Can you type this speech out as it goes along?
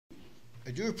I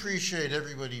do appreciate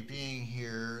everybody being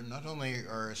here, not only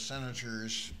our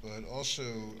senators, but also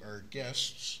our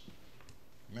guests,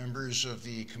 members of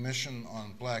the Commission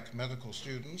on Black Medical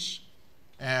Students,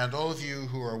 and all of you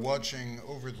who are watching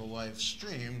over the live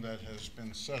stream that has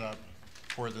been set up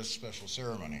for this special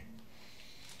ceremony.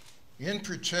 In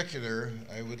particular,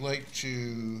 I would like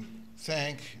to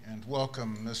thank and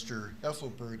welcome Mr.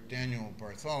 Ethelbert Daniel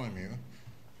Bartholomew,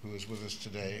 who is with us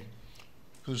today,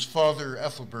 whose father,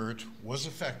 Ethelbert, was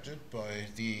affected by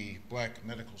the Black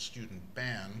medical student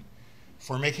ban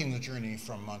for making the journey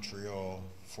from Montreal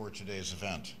for today's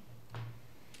event.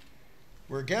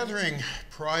 We're gathering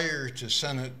prior to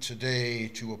Senate today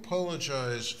to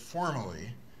apologize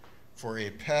formally for a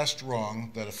past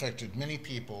wrong that affected many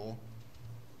people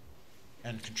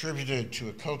and contributed to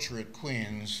a culture at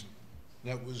Queen's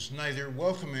that was neither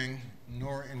welcoming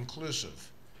nor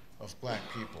inclusive of Black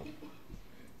people.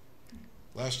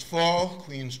 Last fall,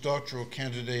 Queen's doctoral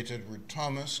candidate Edward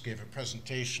Thomas gave a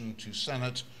presentation to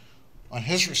Senate on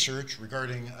his research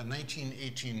regarding a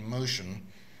 1918 motion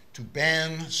to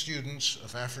ban students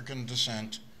of African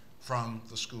descent from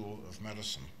the School of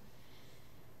Medicine.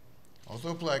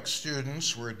 Although Black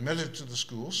students were admitted to the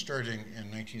school starting in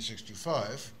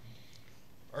 1965,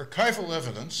 archival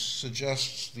evidence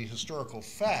suggests the historical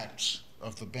facts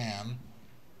of the ban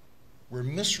were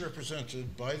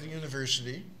misrepresented by the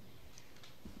university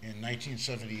in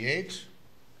 1978,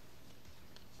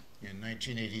 in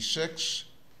 1986,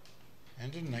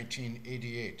 and in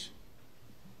 1988.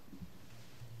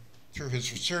 Through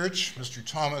his research, Mr.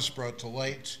 Thomas brought to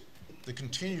light the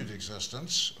continued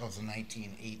existence of the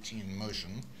 1918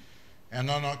 motion,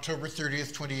 and on October 30th,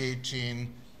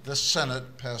 2018, the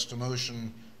Senate passed a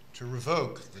motion to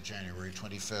revoke the January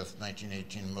 25th,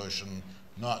 1918 motion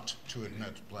not to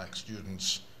admit Black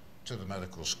students to the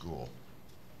medical school.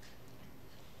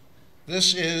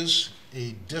 This is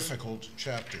a difficult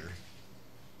chapter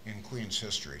in Queen's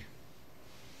history.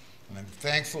 And I'm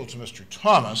thankful to Mr.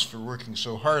 Thomas for working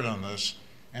so hard on this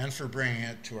and for bringing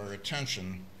it to our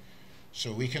attention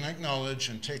so we can acknowledge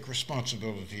and take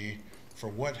responsibility for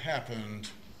what happened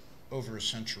over a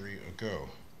century ago.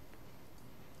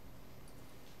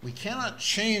 We cannot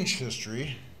change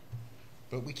history,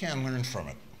 but we can learn from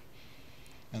it.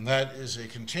 And that is a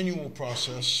continual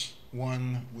process,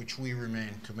 one which we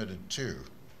remain committed to.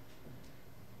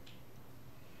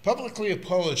 Publicly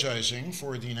apologizing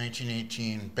for the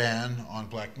 1918 ban on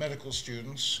Black medical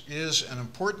students is an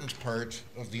important part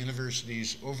of the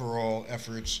university's overall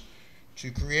efforts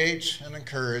to create and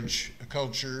encourage a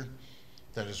culture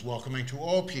that is welcoming to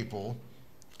all people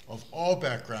of all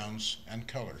backgrounds and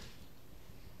color.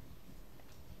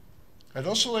 I'd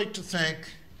also like to thank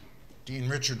Dean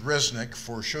Richard Reznick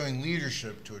for showing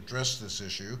leadership to address this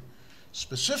issue,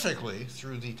 specifically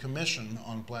through the Commission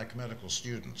on Black Medical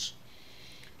Students.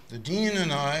 The Dean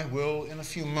and I will, in a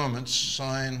few moments,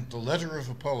 sign the letter of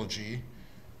apology,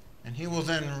 and he will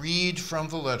then read from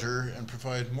the letter and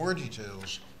provide more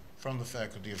details from the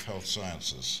Faculty of Health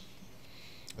Sciences.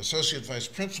 Associate Vice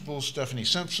Principal Stephanie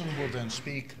Simpson will then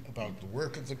speak about the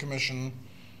work of the Commission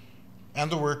and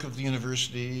the work of the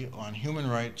university on human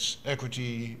rights,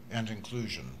 equity, and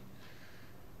inclusion.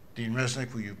 Dean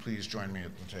Reznick, will you please join me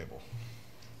at the table?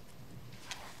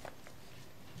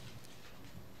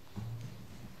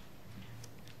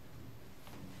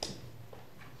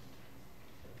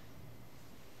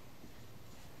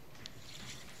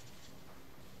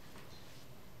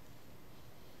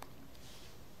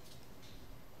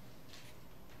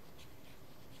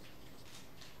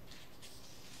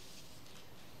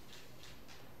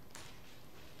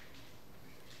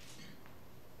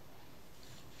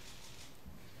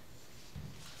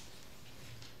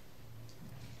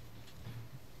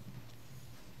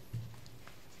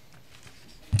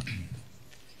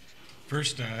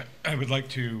 First, I would like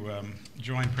to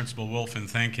join Principal Woolf in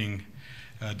thanking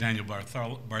Daniel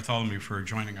Bartholomew for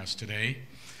joining us today.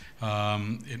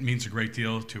 It means a great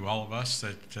deal to all of us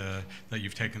that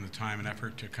you've taken the time and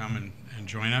effort to come and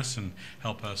join us and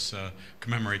help us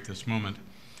commemorate this moment.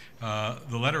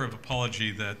 The letter of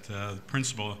apology that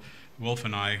Principal Woolf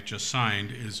and I just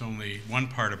signed is only one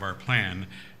part of our plan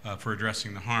for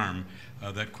addressing the harm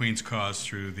that Queen's caused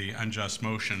through the unjust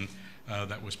motion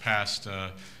that was passed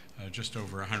just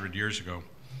over 100 years ago.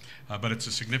 But it's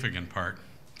a significant part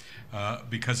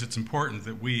because it's important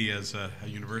that we as a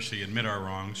university admit our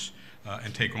wrongs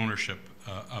and take ownership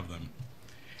of them.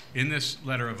 In this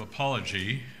letter of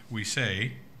apology, we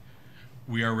say,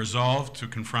 we are resolved to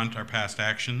confront our past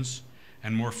actions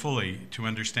and more fully to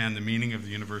understand the meaning of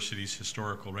the university's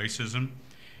historical racism,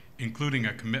 including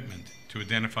a commitment to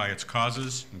identify its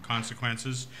causes and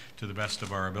consequences to the best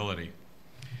of our ability.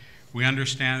 We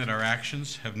understand that our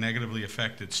actions have negatively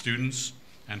affected students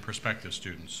and prospective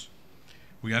students.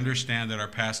 We understand that our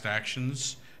past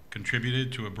actions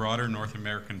contributed to a broader North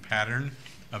American pattern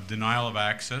of denial of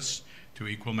access to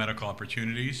equal medical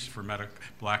opportunities for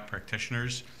Black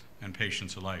practitioners and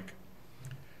patients alike.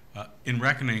 In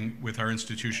reckoning with our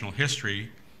institutional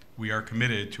history, we are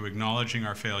committed to acknowledging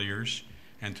our failures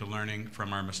and to learning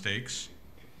from our mistakes.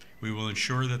 We will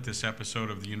ensure that this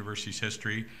episode of the university's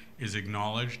history is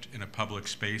acknowledged in a public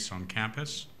space on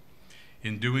campus.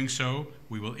 In doing so,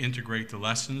 we will integrate the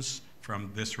lessons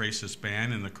from this racist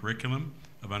ban in the curriculum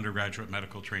of undergraduate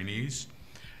medical trainees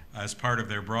as part of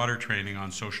their broader training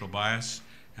on social bias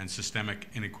and systemic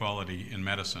inequality in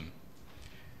medicine.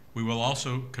 We will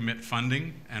also commit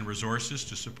funding and resources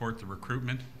to support the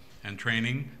recruitment and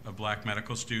training of Black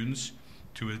medical students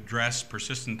to address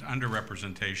persistent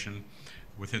underrepresentation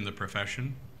within the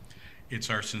profession. It's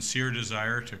our sincere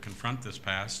desire to confront this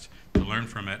past, to learn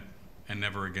from it, and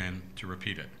never again to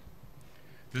repeat it.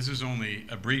 This is only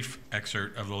a brief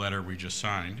excerpt of the letter we just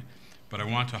signed, but I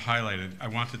wanted to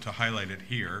highlight it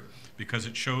here because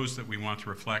it shows that we want to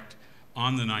reflect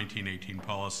on the 1918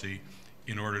 policy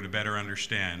in order to better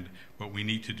understand what we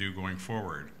need to do going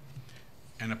forward.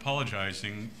 And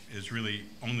apologizing is really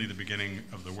only the beginning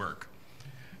of the work.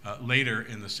 Later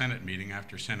in the Senate meeting,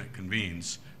 after Senate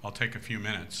convenes, I'll take a few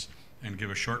minutes and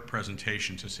give a short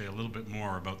presentation to say a little bit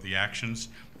more about the actions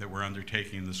that we're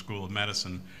undertaking in the School of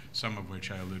Medicine, some of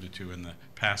which I alluded to in the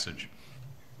passage.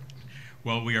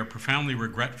 While we are profoundly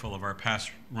regretful of our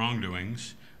past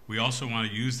wrongdoings, we also want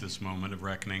to use this moment of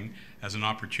reckoning as an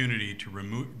opportunity to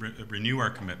renew our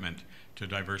commitment to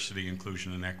diversity,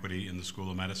 inclusion, and equity in the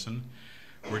School of Medicine.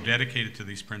 We're dedicated to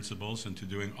these principles and to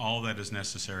doing all that is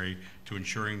necessary to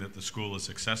ensuring that the school is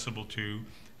accessible to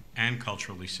and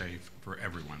culturally safe for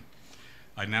everyone.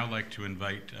 I'd now like to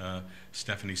invite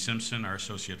Stephanie Simpson, our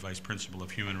Associate Vice Principal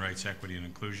of Human Rights, Equity, and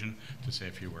Inclusion, to say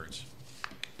a few words.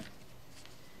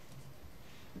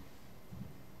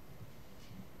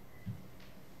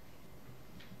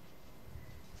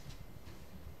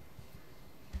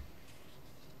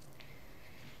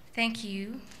 Thank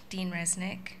you, Dean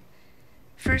Reznick.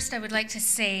 First, I would like to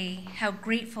say how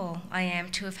grateful I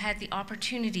am to have had the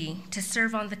opportunity to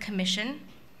serve on the commission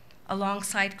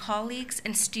alongside colleagues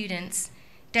and students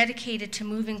dedicated to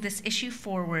moving this issue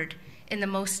forward in the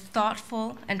most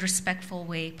thoughtful and respectful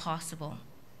way possible.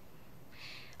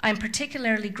 I'm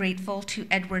particularly grateful to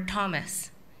Edward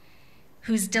Thomas,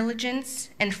 whose diligence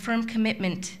and firm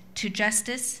commitment to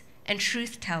justice and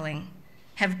truth-telling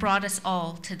have brought us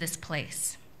all to this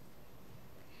place.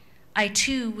 I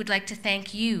too would like to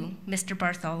thank you, Mr.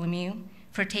 Bartholomew,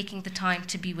 for taking the time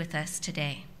to be with us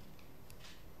today.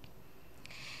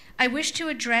 I wish to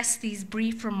address these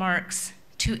brief remarks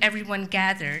to everyone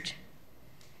gathered,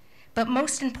 but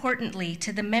most importantly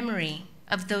to the memory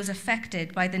of those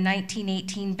affected by the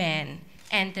 1918 ban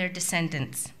and their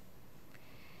descendants.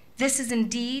 This is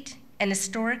indeed an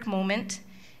historic moment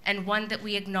and one that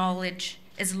we acknowledge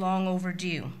is long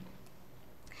overdue.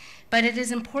 But it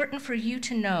is important for you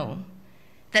to know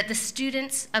that the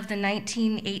students of the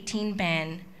 1918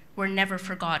 ban were never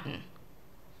forgotten.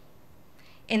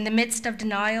 In the midst of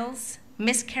denials,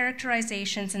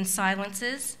 mischaracterizations, and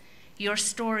silences, your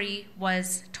story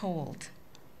was told.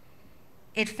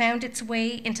 It found its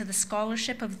way into the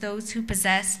scholarship of those who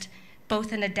possessed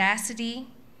both an audacity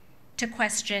to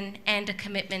question and a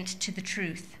commitment to the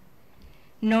truth,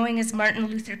 knowing, as Martin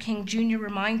Luther King Jr.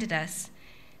 reminded us,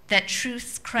 that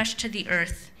truths crushed to the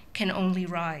earth can only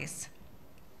rise.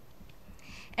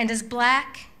 And as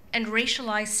Black and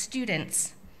racialized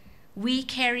students, we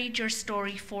carried your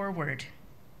story forward,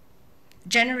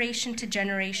 generation to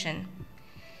generation,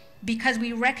 because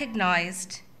we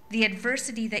recognized the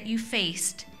adversity that you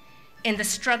faced in the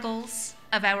struggles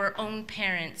of our own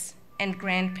parents and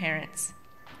grandparents.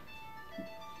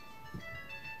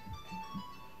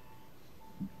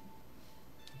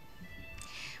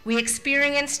 We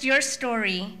experienced your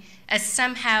story as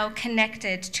somehow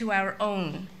connected to our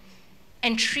own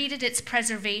and treated its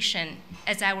preservation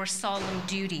as our solemn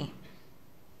duty.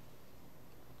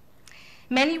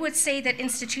 Many would say that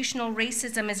institutional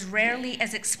racism is rarely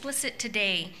as explicit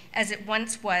today as it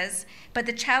once was, but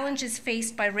the challenges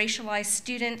faced by racialized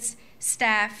students,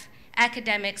 staff,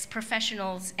 academics,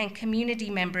 professionals, and community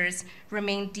members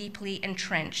remain deeply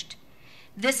entrenched.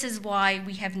 This is why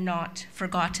we have not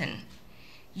forgotten.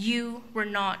 You were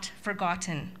not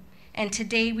forgotten, and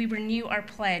today we renew our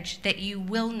pledge that you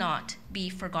will not be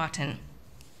forgotten.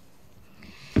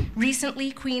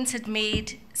 Recently, Queens had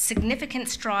made significant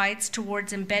strides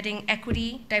towards embedding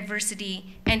equity,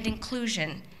 diversity, and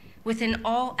inclusion within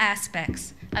all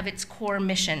aspects of its core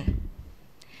mission.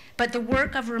 But the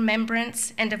work of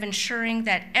remembrance and of ensuring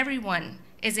that everyone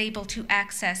is able to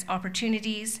access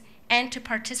opportunities and to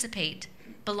participate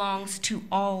belongs to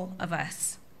all of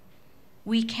us.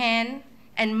 We can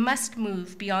and must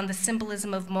move beyond the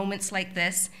symbolism of moments like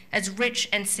this, as rich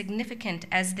and significant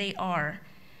as they are,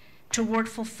 toward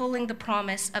fulfilling the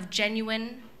promise of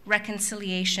genuine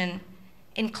reconciliation,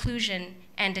 inclusion,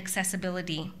 and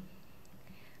accessibility.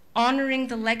 Honoring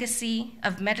the legacy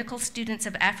of medical students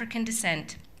of African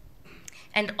descent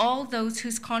and all those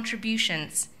whose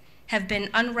contributions have been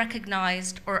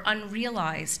unrecognized or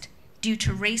unrealized due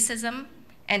to racism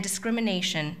and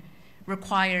discrimination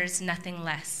requires nothing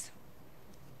less.